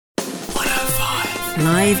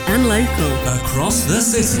Live and local. Across the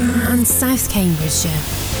city. And South Cambridgeshire.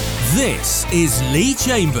 This is Leigh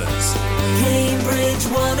Chambers. Cambridge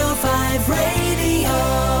 105 Radio.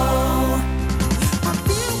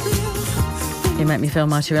 You make me feel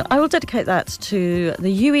mighty real. I will dedicate that to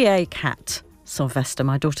the UEA cat, Sylvester.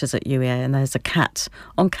 My daughter's at UEA, and there's a cat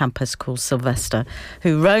on campus called Sylvester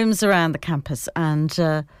who roams around the campus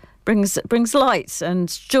and brings light and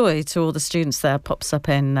joy to all the students there. Pops up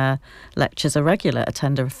in lectures, a regular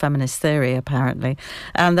attender of feminist theory, apparently.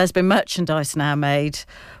 And there's been merchandise now made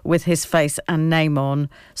with his face and name on,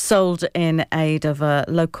 sold in aid of a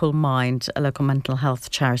local Mind, a local mental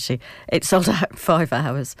health charity. It sold out in 5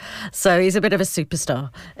 hours. So he's a bit of a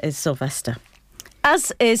superstar, is Sylvester.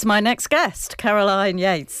 As is my next guest, Caroline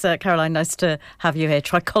Yates. Caroline, nice to have you here,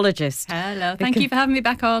 trichologist. Hello, thank you for having me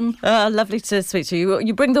back on. Lovely to speak to you.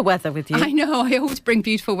 You bring the weather with you. I know, I always bring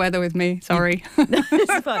beautiful weather with me, sorry.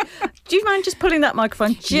 It's fine. Do you mind just pulling that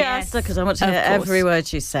microphone Yes, because I want to hear every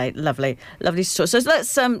word you say. Lovely, lovely story. So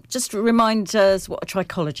let's just remind us what a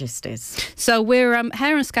trichologist is. So we're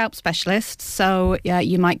hair and scalp specialists, so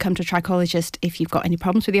you might come to a trichologist if you've got any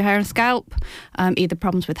problems with your hair and scalp, either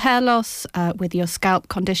problems with hair loss, with your scalp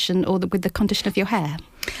condition or with the condition of your hair.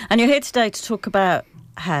 And you're here today to talk about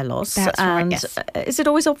hair loss. That's and right, yes. Is it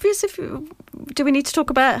always obvious? Do we need to talk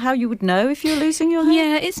about how you would know if you're losing your hair?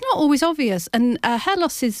 Yeah, it's not always obvious, and hair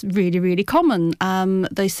loss is really, really common.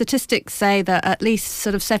 The statistics say that at least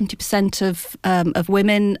sort of 70% of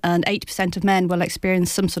women and 80% of men will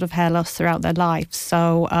experience some sort of hair loss throughout their lives.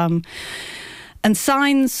 So. And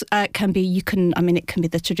signs can be, it can be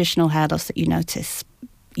the traditional hair loss that you notice.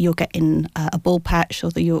 You're getting a bald patch or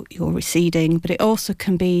that you're receding, but it also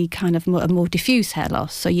can be kind of a more diffuse hair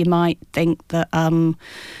loss. So you might think that I'm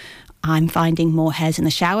finding more hairs in the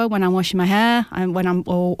shower when I'm washing my hair, and when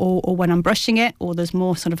I'm brushing it, or there's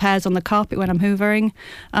more sort of hairs on the carpet when I'm hoovering.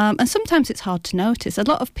 And sometimes it's hard to notice. A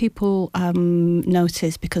lot of people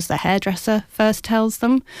notice because their hairdresser first tells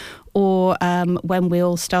them, or when we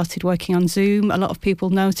all started working on Zoom, a lot of people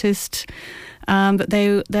noticed that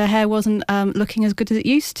their hair wasn't looking as good as it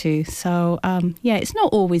used to. So, it's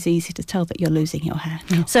not always easy to tell that you're losing your hair.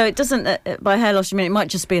 No. So it doesn't, by hair loss, you mean it might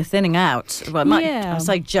just be a thinning out? Well, it might, yeah. I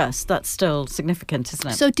say just, that's still significant,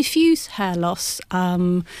 isn't it? So diffuse hair loss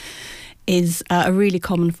is a really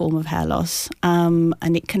common form of hair loss,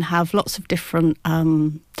 and it can have lots of different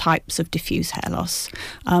types of diffuse hair loss.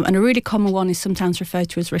 And a really common one is sometimes referred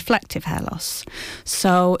to as reflective hair loss.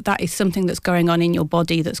 So that is something that's going on in your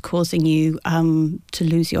body that's causing you to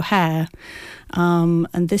lose your hair. And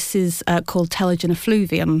this is called telogen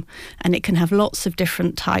effluvium, and it can have lots of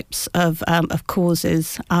different types of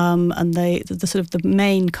causes. And the sort of the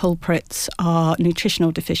main culprits are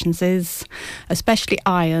nutritional deficiencies, especially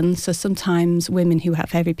iron. So sometimes women who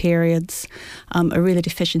have heavy periods are really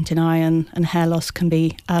deficient in iron, and hair loss can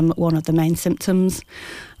be one of the main symptoms.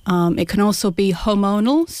 It can also be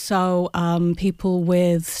hormonal, so people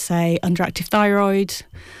with, say, underactive thyroid,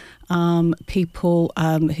 people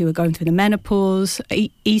who are going through the menopause.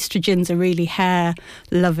 Estrogens are really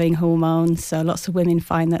hair-loving hormones, so lots of women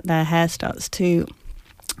find that their hair starts to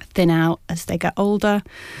thin out as they get older.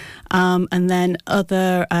 And then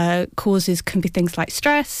other causes can be things like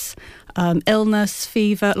stress, illness,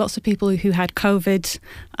 fever. Lots of people who had COVID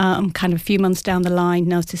kind of a few months down the line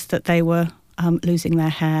noticed that they were losing their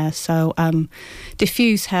hair. So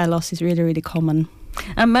diffuse hair loss is really, really common.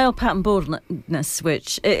 And male pattern baldness,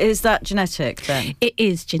 which is that genetic then? It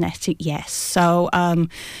is genetic, yes. So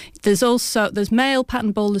there's male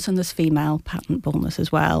pattern baldness and there's female pattern baldness as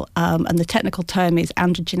well. And the technical term is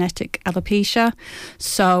androgenetic alopecia.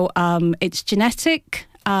 So it's genetic.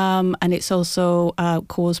 And it's also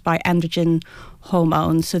caused by androgen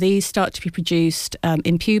hormones. So these start to be produced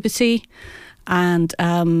in puberty. And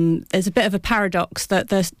there's a bit of a paradox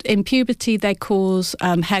that in puberty they cause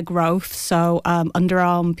hair growth, so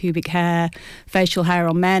underarm, pubic hair, facial hair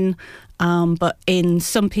on men. But in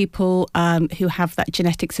some people who have that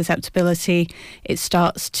genetic susceptibility, it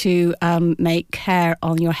starts to make hair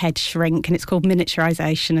on your head shrink, and it's called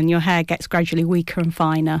miniaturization, and your hair gets gradually weaker and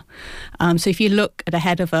finer. So if you look at a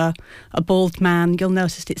head of a bald man, you'll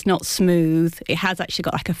notice it's not smooth. It has actually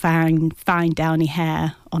got like a fine downy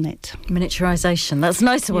hair on it. Miniaturization, that's a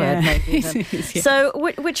nicer word, maybe. Yeah. So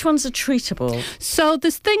which ones are treatable? So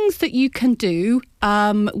there's things that you can do.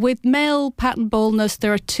 With male pattern baldness,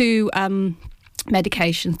 there are two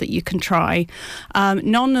medications that you can try.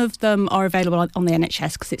 None of them are available on the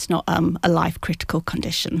NHS because it's not a life-critical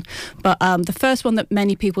condition. But the first one that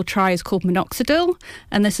many people try is called minoxidil,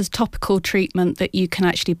 and this is topical treatment that you can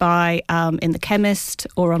actually buy in the chemist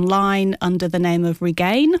or online under the name of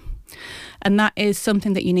Regain. and that is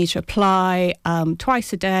something that you need to apply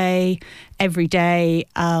twice a day, every day,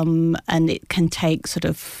 and it can take sort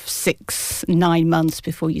of 6-9 months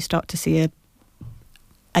before you start to see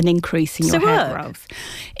an increase in your hair growth.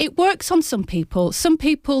 It works on some people. Some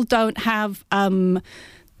people don't have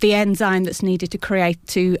the enzyme that's needed to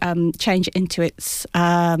change it into its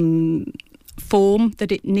form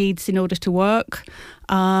that it needs in order to work.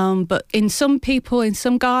 But in some people, in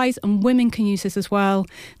some guys, and women can use this as well,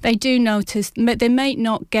 they do notice, they may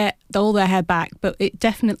not get all their hair back, but it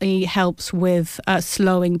definitely helps with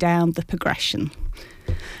slowing down the progression.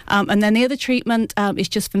 And then the other treatment is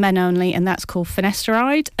just for men only, and that's called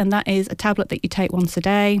finasteride, and that is a tablet that you take once a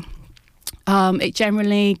day. It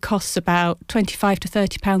generally costs about £25 to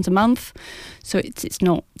 £30 a month, so it's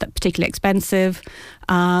not that particularly expensive,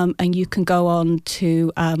 and you can go on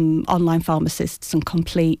to online pharmacists and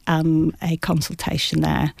complete a consultation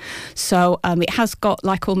there. So it has got,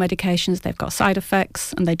 like all medications, they've got side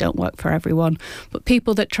effects and they don't work for everyone, but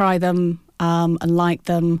people that try them and like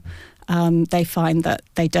them, they find that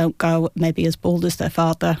they don't go maybe as bald as their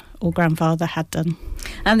father or grandfather had done.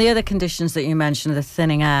 And the other conditions that you mentioned, the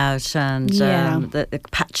thinning out and the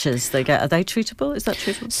patches they get, are they treatable? Is that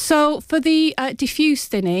treatable? So for the diffuse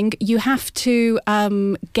thinning, you have to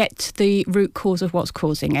get the root cause of what's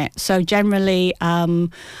causing it. So generally,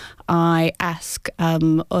 I ask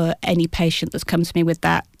any patient that's come to me with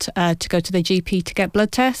that to go to the GP to get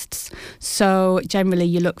blood tests. So generally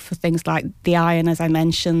you look for things like the iron, as I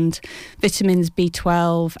mentioned, vitamins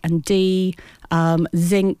B12 and D,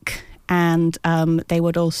 zinc, and they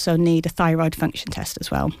would also need a thyroid function test as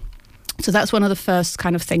well. So that's one of the first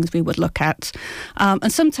kind of things we would look at.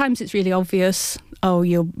 And sometimes it's really obvious, oh,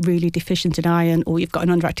 you're really deficient in iron or you've got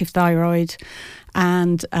an underactive thyroid.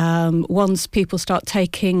 And once people start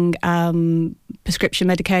taking prescription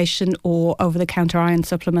medication or over-the-counter iron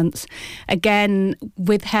supplements, again,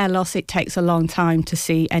 with hair loss, it takes a long time to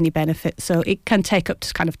see any benefit. So it can take up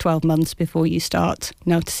to kind of 12 months before you start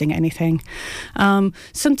noticing anything.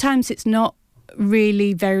 Sometimes it's not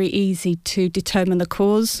really very easy to determine the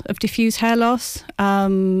cause of diffuse hair loss.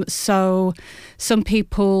 So some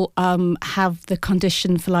people have the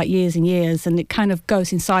condition for like years and years, and it kind of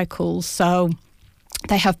goes in cycles. So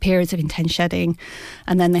they have periods of intense shedding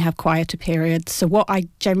and then they have quieter periods. So what I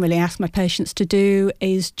generally ask my patients to do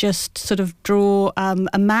is just sort of draw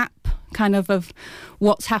a map kind of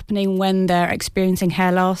what's happening when they're experiencing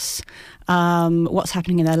hair loss, what's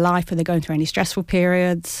happening in their life, are they going through any stressful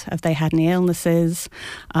periods, have they had any illnesses,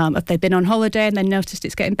 have they been on holiday and then noticed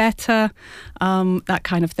it's getting better, that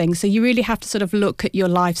kind of thing. So you really have to sort of look at your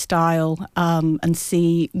lifestyle and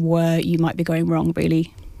see where you might be going wrong,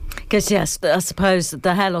 really. Because, yes, I suppose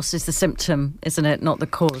the hair loss is the symptom, isn't it, not the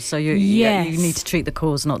cause? So you need to treat the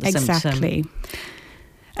cause, not the symptom. Exactly.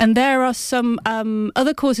 And there are some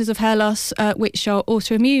other causes of hair loss which are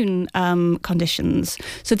autoimmune conditions.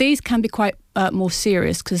 So these can be quite more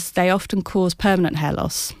serious because they often cause permanent hair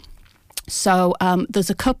loss. So there's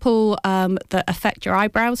a couple that affect your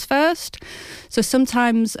eyebrows first. So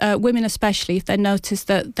sometimes women especially, if they notice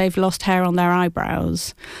that they've lost hair on their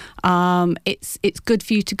eyebrows, it's good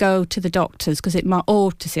for you to go to the doctors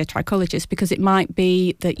or to see a trichologist, because it might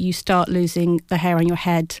be that you start losing the hair on your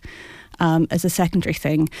head as a secondary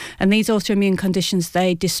thing. And these autoimmune conditions,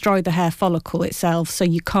 they destroy the hair follicle itself, so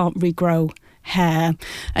you can't regrow hair.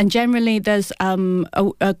 And generally there's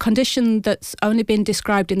a condition that's only been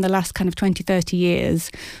described in the last kind of 20-30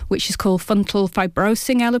 years, which is called frontal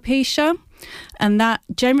fibrosing alopecia. And that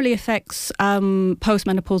generally affects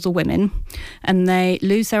postmenopausal women, and they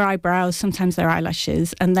lose their eyebrows, sometimes their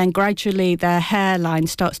eyelashes, and then gradually their hairline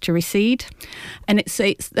starts to recede. And it's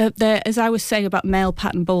as I was saying about male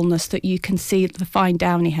pattern baldness, that you can see the fine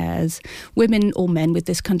downy hairs. Women or men with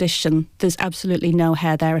this condition, there's absolutely no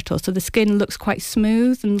hair there at all. So the skin looks quite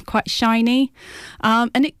smooth and quite shiny,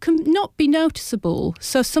 and it can not be noticeable.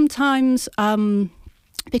 So sometimes,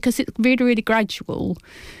 because it's really, really gradual,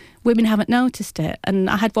 women haven't noticed it. And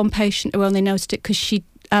I had one patient who only noticed it because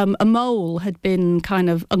a mole had been kind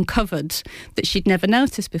of uncovered that she'd never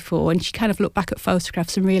noticed before, and she kind of looked back at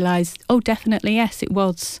photographs and realised, oh, definitely, yes, it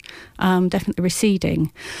was definitely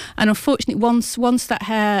receding. And unfortunately, once that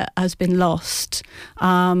hair has been lost,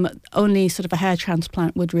 only sort of a hair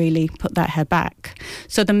transplant would really put that hair back.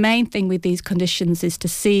 So the main thing with these conditions is to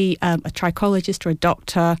see a trichologist or a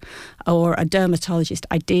doctor or a dermatologist,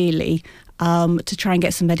 ideally, to try and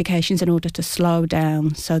get some medications in order to slow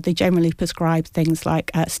down. So they generally prescribe things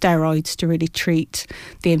like steroids to really treat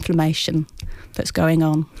the inflammation that's going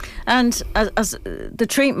on. And as the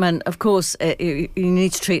treatment, of course, you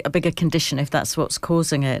need to treat a bigger condition if that's what's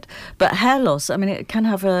causing it. But hair loss, I mean, it can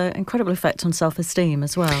have an incredible effect on self-esteem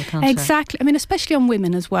as well, can't it? Exactly. I mean, especially on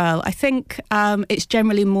women as well. I think it's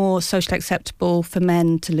generally more socially acceptable for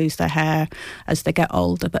men to lose their hair as they get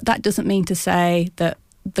older. But that doesn't mean to say that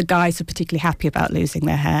the guys are particularly happy about losing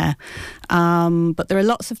their hair. But there are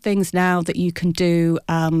lots of things now that you can do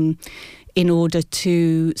in order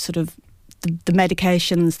to sort of the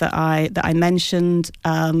medications that I mentioned.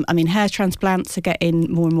 I mean, hair transplants are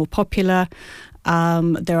getting more and more popular.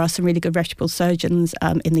 There are some really good reputable surgeons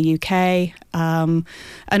in the UK,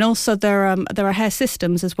 and also there are hair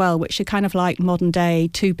systems as well, which are kind of like modern day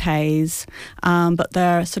toupees, but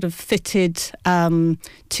they're sort of fitted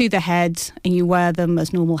to the head, and you wear them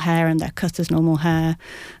as normal hair, and they're cut as normal hair.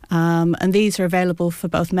 And these are available for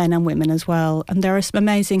both men and women as well. And there are some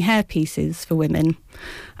amazing hair pieces for women.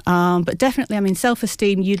 But definitely, I mean,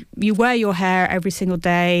 self-esteem, you wear your hair every single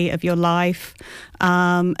day of your life.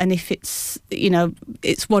 And if it's,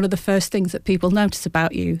 it's one of the first things that people notice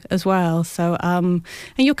about you as well. So, and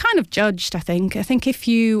you're kind of judged, I think. I think if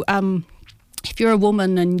you're a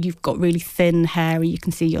woman and you've got really thin hair and you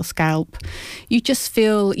can see your scalp, you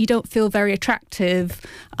don't feel very attractive,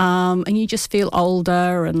 and you just feel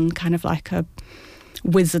older and kind of like a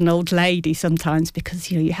wizened old lady sometimes because,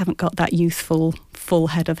 you haven't got that youthful full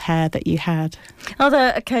head of hair that you had. Are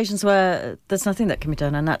there occasions where there's nothing that can be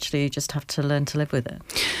done and actually you just have to learn to live with it?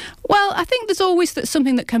 Well, I think there's always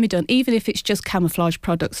something that can be done, even if it's just camouflage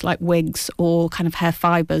products like wigs or kind of hair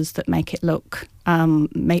fibres that make it look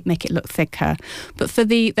make it look thicker. But for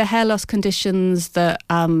the hair loss conditions that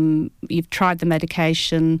you've tried the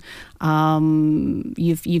medication,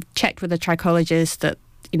 you've checked with a trichologist that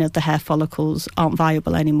the hair follicles aren't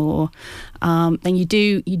viable anymore, then you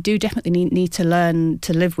do definitely need to learn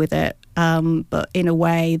to live with it, but in a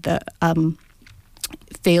way that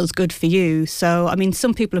feels good for you. So, I mean,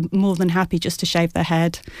 some people are more than happy just to shave their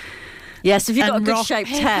head. Yes, if you've got a good shaped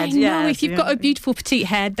head. No, if you've got a beautiful petite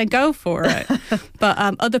head, then go for it. But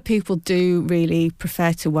other people do really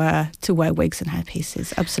prefer to wear wigs and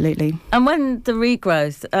hairpieces, absolutely. And when the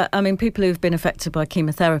regrowth, people who've been affected by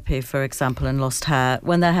chemotherapy, for example, and lost hair,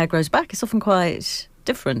 when their hair grows back, it's often quite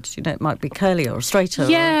different. It might be curlier or straighter.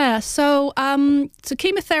 Yeah, so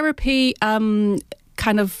chemotherapy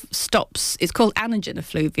kind of stops. It's called anagen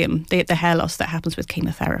effluvium, the hair loss that happens with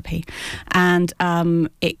chemotherapy, and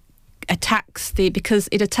it attacks the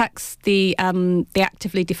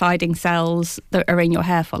actively dividing cells that are in your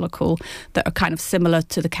hair follicle that are kind of similar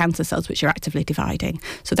to the cancer cells which are actively dividing.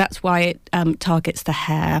 So that's why it targets the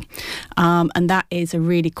hair, and that is a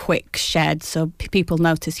really quick shed. So people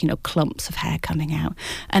notice, clumps of hair coming out.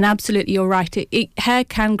 And absolutely, you're right. Hair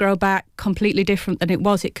can grow back completely different than it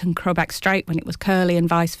was. It can grow back straight when it was curly, and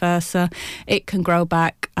vice versa. It can grow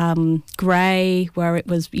back grey where it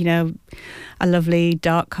was, a lovely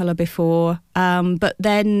dark colour before. But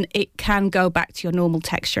then it can go back to your normal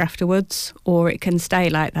texture afterwards, or it can stay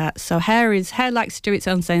like that. So hair likes to do its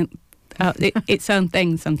own thing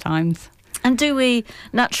sometimes. And do we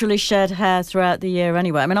naturally shed hair throughout the year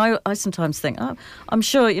anyway? I mean, I sometimes think, I'm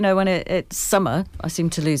sure, when it's summer, I seem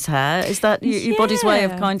to lose hair. Is that your body's way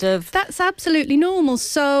of kind of... That's absolutely normal.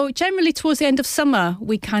 So generally towards the end of summer,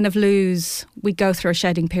 we go through a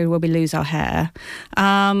shedding period where we lose our hair.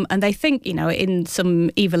 And they think, in some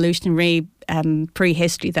evolutionary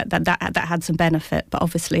prehistory that had some benefit, but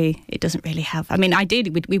obviously it doesn't really have. I mean,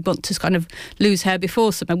 ideally we want to kind of lose hair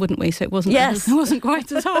before summer, wouldn't we? So it wasn't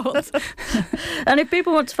quite as hot. And if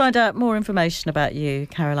people want to find out more information about you,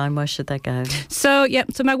 Caroline, where should they go? So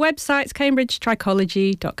my website's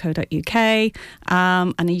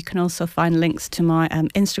cambridgetricology.co.uk, and you can also find links to my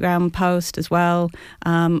Instagram post as well,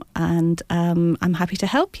 and I'm happy to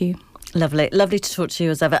help you. Lovely to talk to you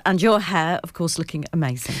as ever. And your hair, of course, looking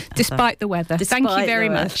amazing. Despite the weather. Thank you very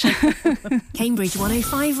much. Cambridge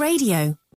 105 Radio.